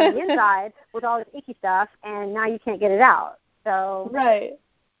stuck on the inside with all this icky stuff, and now you can't get it out. So right.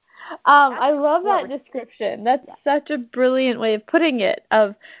 I love that description. That's such a brilliant way of putting it.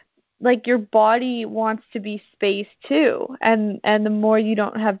 Of like your body wants to be space too, and the more you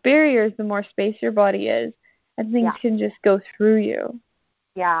don't have barriers, the more space your body is, and things can just go through you.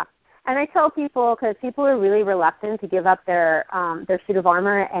 Yeah. And I tell people, because people are really reluctant to give up their suit of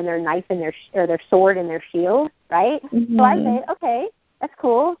armor and their knife and their sword and their shield, right? Mm-hmm. So I say, okay, that's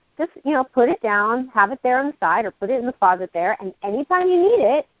cool. Just, put it down, have it there on the side, or put it in the closet there, and anytime you need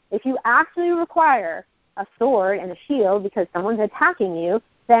it, if you actually require a sword and a shield because someone's attacking you,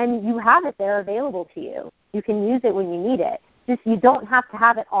 then you have it there available to you. You can use it when you need it. Just you don't have to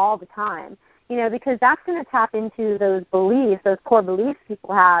have it all the time. Because that's going to tap into those beliefs, those core beliefs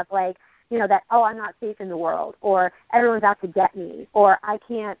people have, like, that, oh, I'm not safe in the world, or everyone's out to get me, or I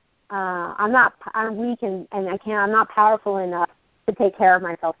can't, I'm weak and I'm not powerful enough to take care of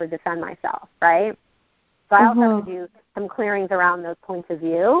myself or defend myself, right? So I also have to do some clearings around those points of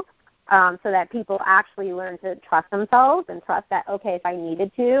view so that people actually learn to trust themselves and trust that, okay, if I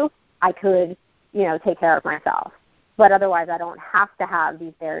needed to, I could, take care of myself. But otherwise I don't have to have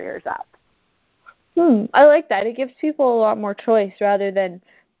these barriers up. I like that. It gives people a lot more choice rather than,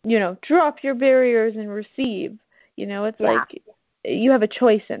 drop your barriers and receive. It's like you have a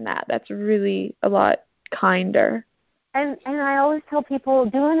choice in that. That's really a lot kinder. And I always tell people,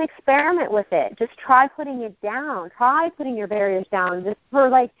 do an experiment with it. Just try putting it down. Try putting your barriers down just for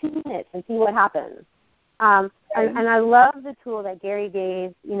like 2 minutes and see what happens. And I love the tool that Gary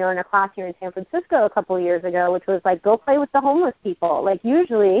gave, in a class here in San Francisco a couple of years ago, which was like, go play with the homeless people. Like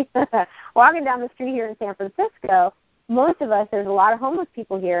usually, walking down the street here in San Francisco, most of us, there's a lot of homeless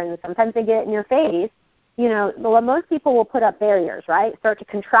people here, and sometimes they get in your face. Most people will put up barriers, right? Start to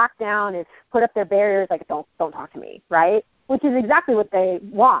contract down and put up their barriers, like, don't talk to me, right? Which is exactly what they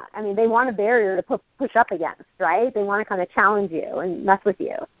want. I mean, they want a barrier to push up against, right? They want to kind of challenge you and mess with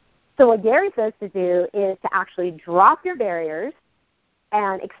you. So what Gary says to do is to actually drop your barriers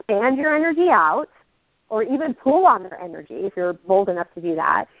and expand your energy out, or even pull on their energy if you're bold enough to do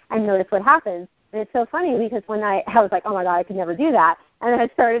that, and notice what happens. And it's so funny because when I was like, oh my God, I could never do that. And then I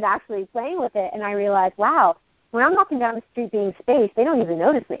started actually playing with it, and I realized, wow, when I'm walking down the street being space, they don't even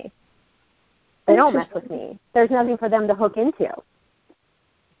notice me. They don't mess with me. There's nothing for them to hook into.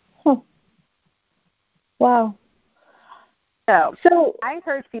 Wow. So I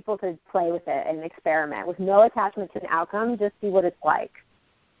encourage people to play with it and experiment with no attachment to an outcome. Just see what it's like.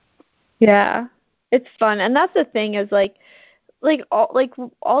 Yeah, it's fun, and that's the thing is like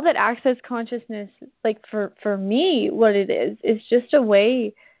all that access consciousness, like for me, what it is just a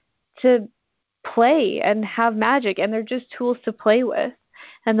way to play and have magic, and they're just tools to play with.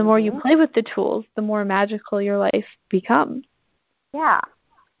 And the more you play with the tools, the more magical your life becomes. Yeah.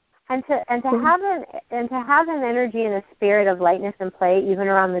 And to have an energy and a spirit of lightness and play even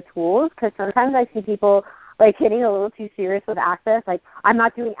around the tools, because sometimes I see people like getting a little too serious with access, like, I'm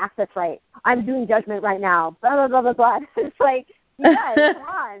not doing access right, I'm doing judgment right now, blah blah blah blah blah. It's like, you guys, come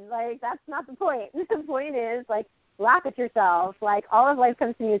on, like, that's not the point. The point is, like, laugh at yourself. Like, all of life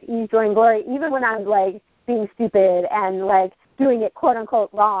comes to me with ease, joy, and glory, even when I'm like being stupid and like doing it quote unquote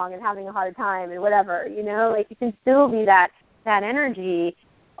wrong and having a hard time and whatever, like you can still be that energy.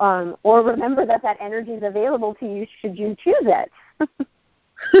 Or remember that energy is available to you should you choose it.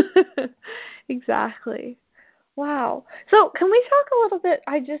 Exactly. Wow. So can we talk a little bit,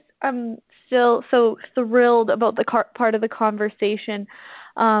 I'm still so thrilled about the part of the conversation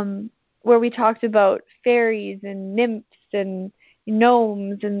where we talked about fairies and nymphs and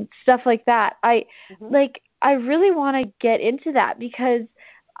gnomes and stuff like that. I really want to get into that because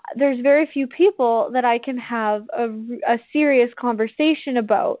there's very few people that I can have a serious conversation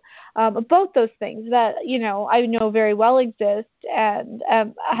about those things that, I know very well exist and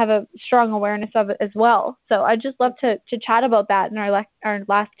have a strong awareness of it as well. So I'd just love to chat about that in our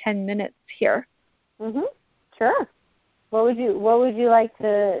last 10 minutes here. Sure. What would you like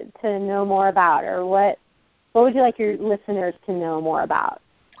to know more about, or what would you like your listeners to know more about?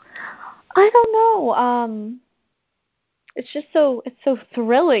 I don't know. It's so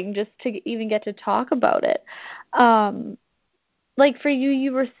thrilling just to even get to talk about it. Um, like for you,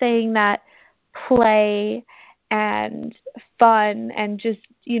 you were saying that play and fun and just,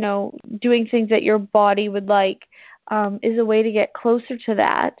 doing things that your body would like, is a way to get closer to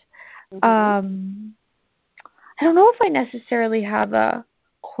that. Mm-hmm. I don't know if I necessarily have a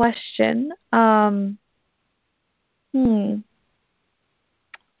question. Hmm,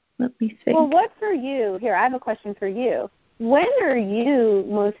 Let me Well, think. what for you? Here, I have a question for you. When are you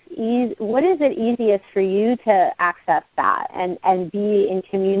what is it easiest for you to access that and be in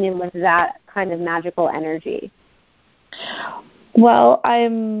communion with that kind of magical energy? Well,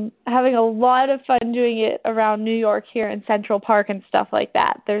 I'm having a lot of fun doing it around New York here in Central Park and stuff like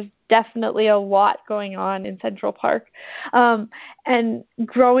that. There's definitely a lot going on in Central Park. And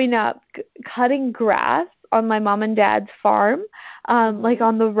growing up, cutting grass on my mom and dad's farm, like Mm-hmm.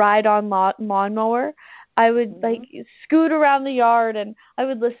 on the ride-on lawnmower, I would Mm-hmm. like scoot around the yard and I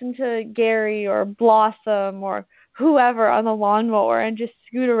would listen to Gary or Blossom or whoever on the lawnmower and just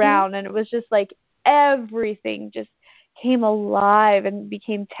scoot around, and it was just like everything just came alive and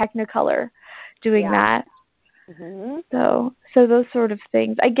became Technicolor doing Yeah. that. Mm-hmm. So those sort of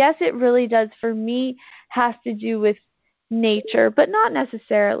things. I guess it really does for me has to do with nature, but not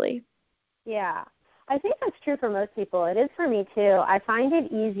necessarily. Yeah. I think that's true for most people. It is for me too. I find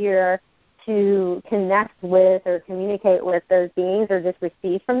it easier to connect with or communicate with those beings or just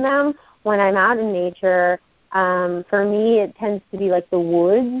receive from them when I'm out in nature. For me, it tends to be like the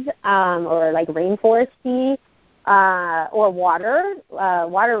woods or like rainforesty or water.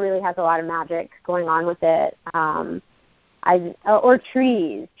 Water really has a lot of magic going on with it. Or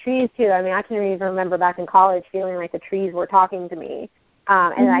trees too. I mean, I can even remember back in college feeling like the trees were talking to me,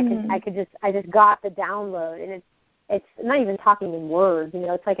 and Mm-hmm. I just got the download, and it's not even talking in words.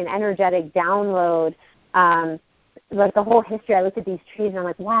 It's like an energetic download. Like the whole history, I looked at these trees and I'm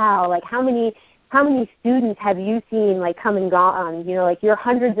like, wow, like how many students have you seen like come and gone? Like you're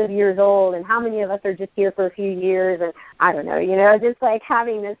hundreds of years old, and how many of us are just here for a few years? And I don't know, just like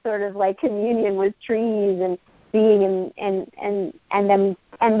having this sort of like communion with trees and being and them,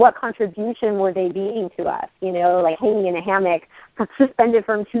 and what contribution were they being to us, like hanging in a hammock suspended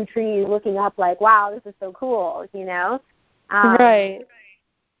from two trees looking up like, wow, this is so cool. Right.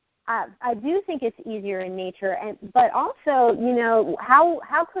 I do think it's easier in nature, but also,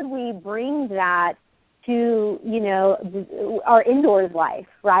 how could we bring that to, our indoors life,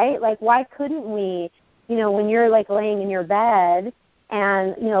 right? Like, why couldn't we, when you're like laying in your bed,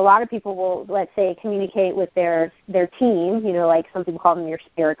 and a lot of people will, let's say, communicate with their team, like some people call them your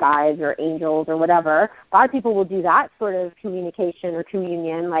spirit guides or angels or whatever. A lot of people will do that sort of communication or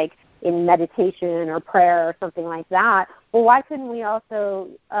communion, like in meditation or prayer or something like that. Well, why couldn't we also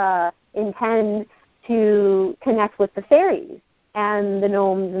intend to connect with the fairies and the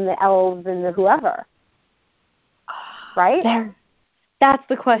gnomes and the elves and the whoever, right? There. That's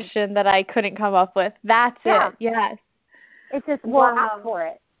the question that I couldn't come up with. That's Yeah. it. Yes. It's just, well, ask Wow. for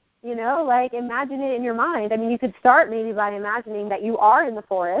it. Like imagine it in your mind. I mean, you could start maybe by imagining that you are in the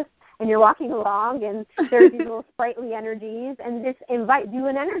forest and you're walking along and there's these little sprightly energies, and just do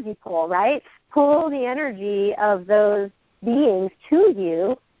an energy pull, right? Pull the energy of those beings to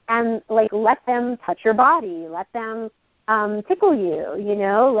you, and like let them touch your body, let them tickle you,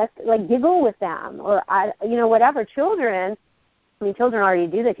 let like giggle with them, or whatever. Children already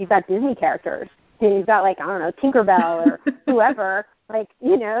do this. You've got Disney characters. You've got, like, I don't know, Tinkerbell or whoever. Like,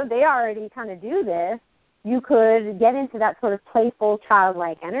 they already kind of do this. You could get into that sort of playful,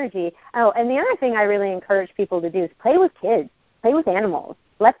 childlike energy. Oh, and the other thing I really encourage people to do is play with kids, play with animals.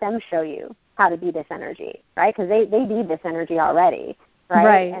 Let them show you how to be this energy, right? Because they be this energy already,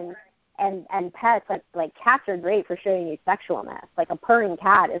 right? Right. And pets, like cats are great for showing you sexualness. Like a purring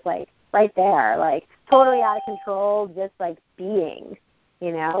cat is like right there, like totally out of control, just like being.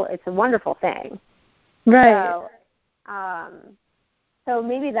 It's a wonderful thing. Right. So, so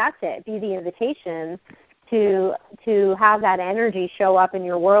maybe that's it. Be the invitation to have that energy show up in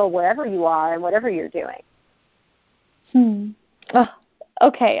your world wherever you are and whatever you're doing. Oh,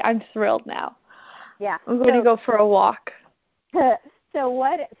 okay, I'm thrilled now. Yeah. I'm going to go for a walk.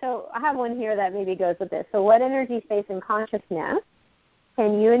 So I have one here that maybe goes with this. So what energy, space, and consciousness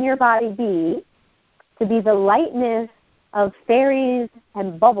can you and your body be to be the lightness of fairies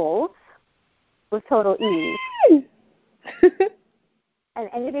and bubbles with total ease? And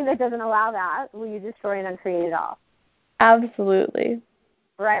anything that doesn't allow that, will you destroy and uncreate it all? Absolutely.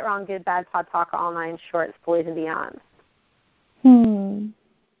 Right, wrong, good, bad, pod, talk, all nine shorts, boys and beyond.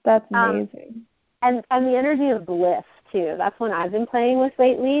 That's Um, amazing. and the energy of bliss too. That's one I've been playing with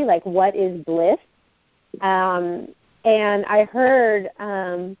lately. Like, what is bliss? And I heard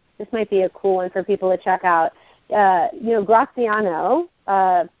this might be a cool one for people to check out. Graziano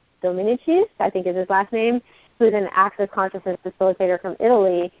Dominicis, I think is his last name, who's an Access Consciousness facilitator from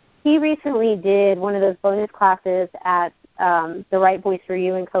Italy. He recently did one of those bonus classes at The Right Voice for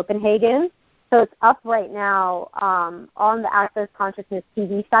You in Copenhagen. So it's up right now on the Access Consciousness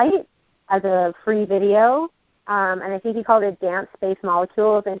TV site as a free video. And I think he called it Dance Space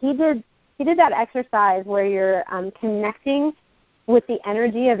Molecules. And he did that exercise where you're connecting with the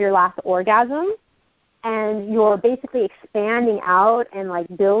energy of your last orgasm, and you're basically expanding out and like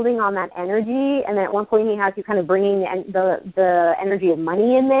building on that energy. And then at one point he has you kind of bringing the energy of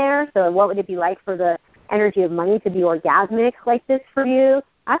money in there. So what would it be like for the energy of money to be orgasmic like this for you?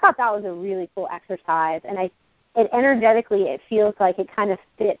 I thought that was a really cool exercise, and it energetically it feels like it kind of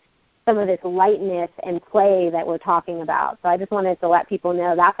fits some of this lightness and play that we're talking about. So I just wanted to let people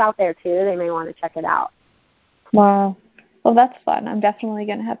know that's out there too. They may want to check it out. Wow. Well, that's fun. I'm definitely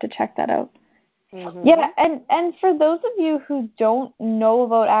going to have to check that out. Mm-hmm. Yeah, and for those of you who don't know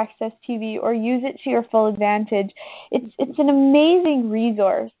about Access TV or use it to your full advantage, it's an amazing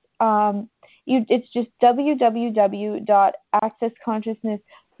resource. It's just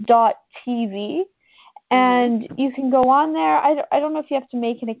www.accessconsciousness.tv, and you can go on there. I don't know if you have to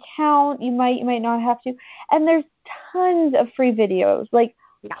make an account. You might not have to. And there's tons of free videos, like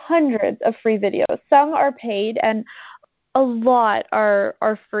hundreds of free videos. Some are paid, and a lot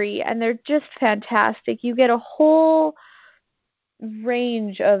are free, and they're just fantastic. You get a whole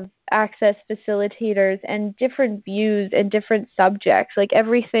range of access facilitators and different views and different subjects, like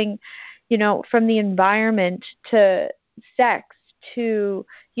everything, from the environment to sex to,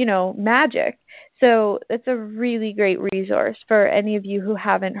 magic. So it's a really great resource for any of you who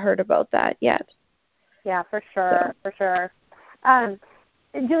haven't heard about that yet. Yeah, for sure, for sure.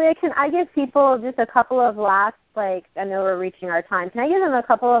 Julia, can I give people just a couple of last, I know we're reaching our time. Can I give them a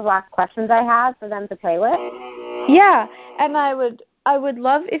couple of last questions I have for them to play with? Yeah, and I would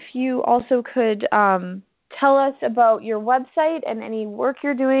love if you also could tell us about your website and any work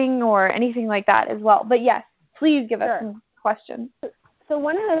you're doing or anything like that as well. But yes, please give us some questions. So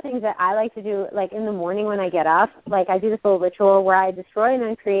one of the things that I like to do, in the morning when I get up, I do this little ritual where I destroy and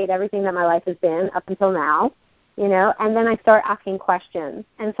then create everything that my life has been up until now. And then I start asking questions.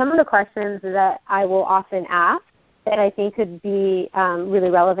 And some of the questions that I will often ask that I think could be really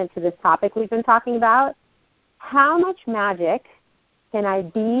relevant to this topic we've been talking about: how much magic can I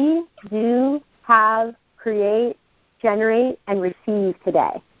be, do, have, create, generate, and receive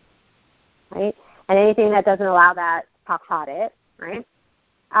today? Right? And anything that doesn't allow that, pot it, right?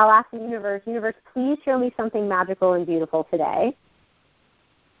 I'll ask the universe, please show me something magical and beautiful today.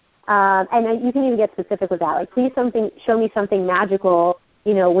 And you can even get specific with that. Please show me something magical,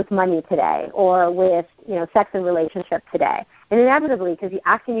 with money today, or with, sex and relationship today. And inevitably, because you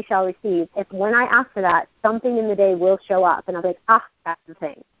ask and you shall receive, if when I ask for that, something in the day will show up. And I'll be like, that's the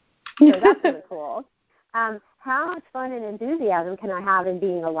thing. So that's really cool. How much fun and enthusiasm can I have in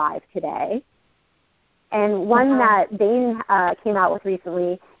being alive today? And one that Bain came out with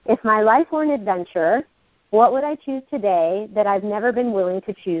recently: if my life were an adventure, what would I choose today that I've never been willing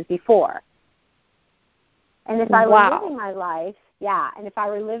to choose before? And if I were living my life, and if I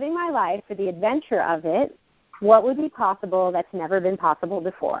were living my life for the adventure of it, what would be possible that's never been possible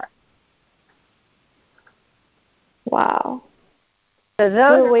before? Wow. So those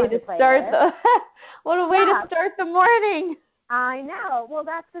what a are way to start what a way to start the morning. I know. Well,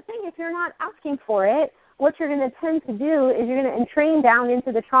 that's the thing. If you're not asking for it, what you're going to tend to do is you're going to entrain down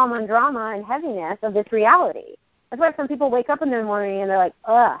into the trauma and drama and heaviness of this reality. That's why some people wake up in the morning and they're like,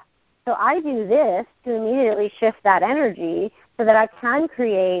 ugh. So I do this to immediately shift that energy so that I can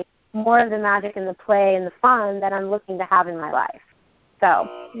create more of the magic and the play and the fun that I'm looking to have in my life. So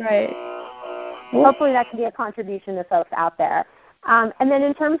hopefully that can be a contribution to folks out there. And then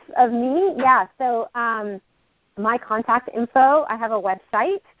in terms of me, so my contact info, I have a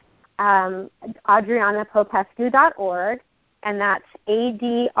website, AdrianaPopescu.org, and that's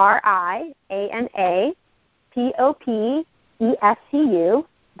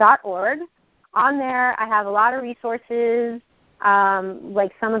AdrianaPopescu.org. On there, I have a lot of resources.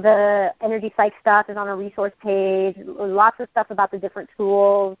 Some of the energy psych stuff is on a resource page. Lots of stuff about the different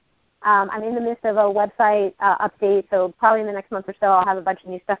tools. I'm in the midst of a website update, so probably in the next month or so I'll have a bunch of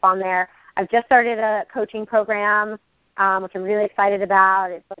new stuff on there. I've just started a coaching program, which I'm really excited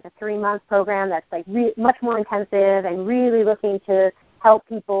about. It's a 3-month program that's much more intensive and really looking to help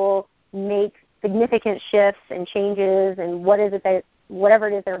people make significant shifts and changes and whatever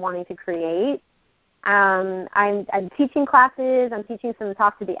it is they're wanting to create. I'm teaching classes. I'm teaching some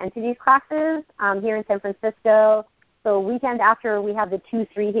Talk to the Entities classes here in San Francisco. So weekend after we have the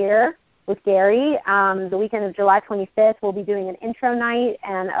 2-3 here with Gary, the weekend of July 25th, we'll be doing an intro night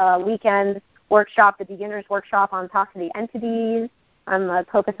and a weekend workshop, the beginner's workshop on Talk to the Entities. I'm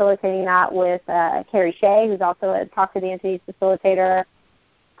co-facilitating that with Carrie Shea, who's also a Talk to the Entities facilitator.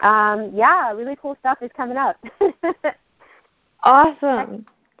 Really cool stuff is coming up. Awesome.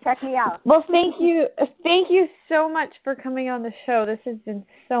 Check me out. Well, thank you so much for coming on the show. This has been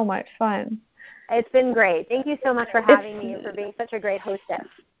so much fun. It's been great. Thank you so much for having me and for being such a great hostess.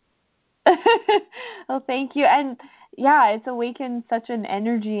 Well, thank you. And yeah, it's awakened such an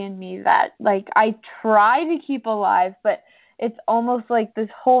energy in me that like I try to keep alive, but it's almost like this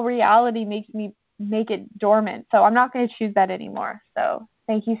whole reality makes me make it dormant. So I'm not going to choose that anymore. So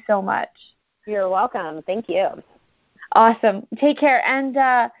thank you so much. You're welcome. Thank you. Awesome. Take care. And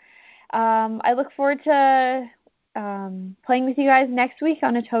I look forward to playing with you guys next week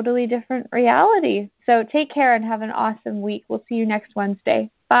on a totally different reality. So take care and have an awesome week. We'll see you next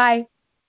Wednesday. Bye.